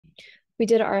We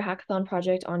did our hackathon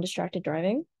project on distracted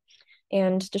driving,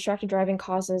 and distracted driving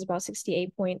causes about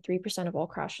 68.3% of all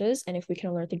crashes. And if we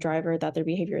can alert the driver that their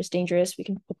behavior is dangerous, we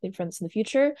can hopefully prevent this in the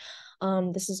future.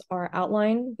 This is our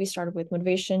outline. We started with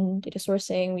motivation, data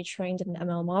sourcing, we trained an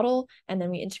ML model, and then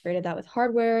we integrated that with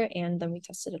hardware, and then we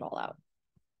tested it all out.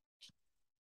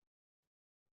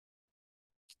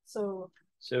 So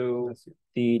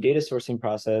the data sourcing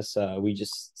process, we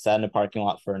just sat in a parking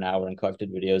lot for an hour and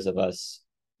collected videos of us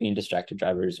being distracted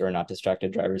drivers or not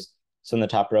distracted drivers. So in the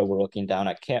top row, we're looking down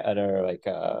at our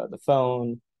the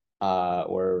phone,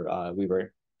 or we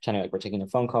were pretending like we're taking a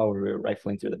phone call where we were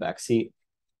rifling through the back seat.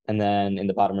 And then in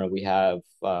the bottom row, we have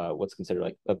what's considered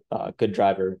like a good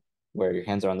driver, where your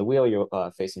hands are on the wheel, you're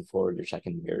facing forward, you're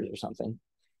checking the mirrors or something.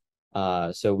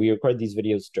 So we recorded these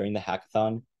videos during the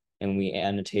hackathon, and we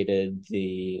annotated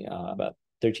the about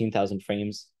 13,000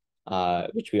 frames,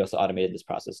 which we also automated this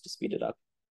process to speed it up.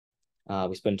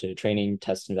 We split into training,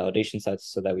 test, and validation sets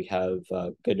so that we have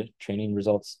good training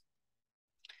results.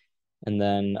 And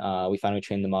then we finally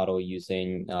trained the model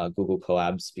using Google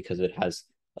Colabs because it has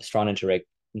a strong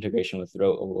integration with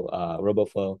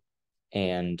RoboFlow,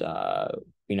 and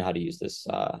we know how to use this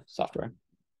software.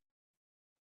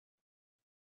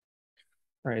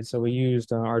 All right, so we used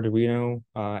Arduino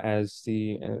as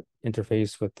the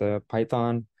interface with the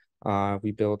Python.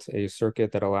 We built a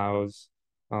circuit that allows,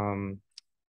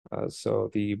 so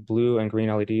the blue and green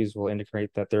LEDs will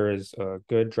indicate that there is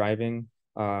good driving,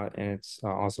 and it's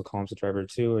also calms the driver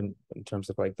too in terms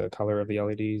of like the color of the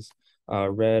LEDs.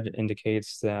 Red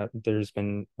indicates that there's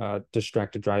been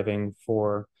distracted driving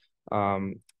for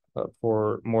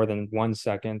more than 1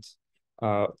 second.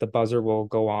 The buzzer will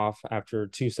go off after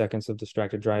 2 seconds of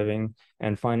distracted driving.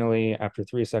 And finally, after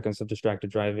 3 seconds of distracted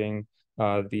driving,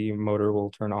 the motor will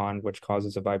turn on, which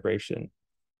causes a vibration.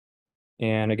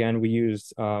 And again, we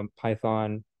used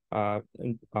Python.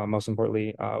 Most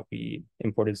importantly, we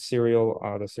imported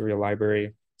Serial, the Serial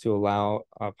library, to allow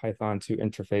Python to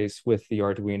interface with the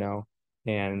Arduino.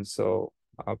 And so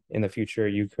in the future,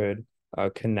 you could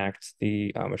connect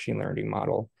the machine learning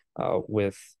model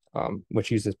with which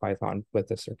uses Python with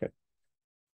the circuit.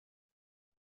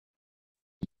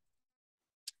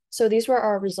 So these were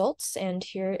our results, and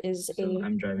here is a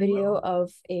video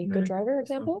of a good driver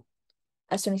example.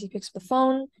 As soon as he picks up the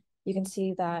phone, you can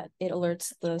see that it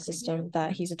alerts the system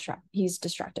that he's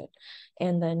distracted.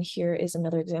 And then here is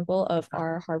another example of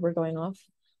our hardware going off.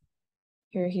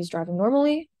 Here he's driving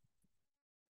normally,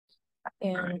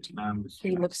 and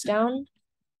he looks down,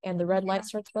 and the red light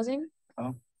starts buzzing.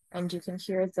 And you can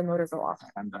hear the motor go off.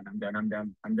 I'm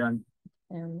done.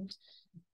 And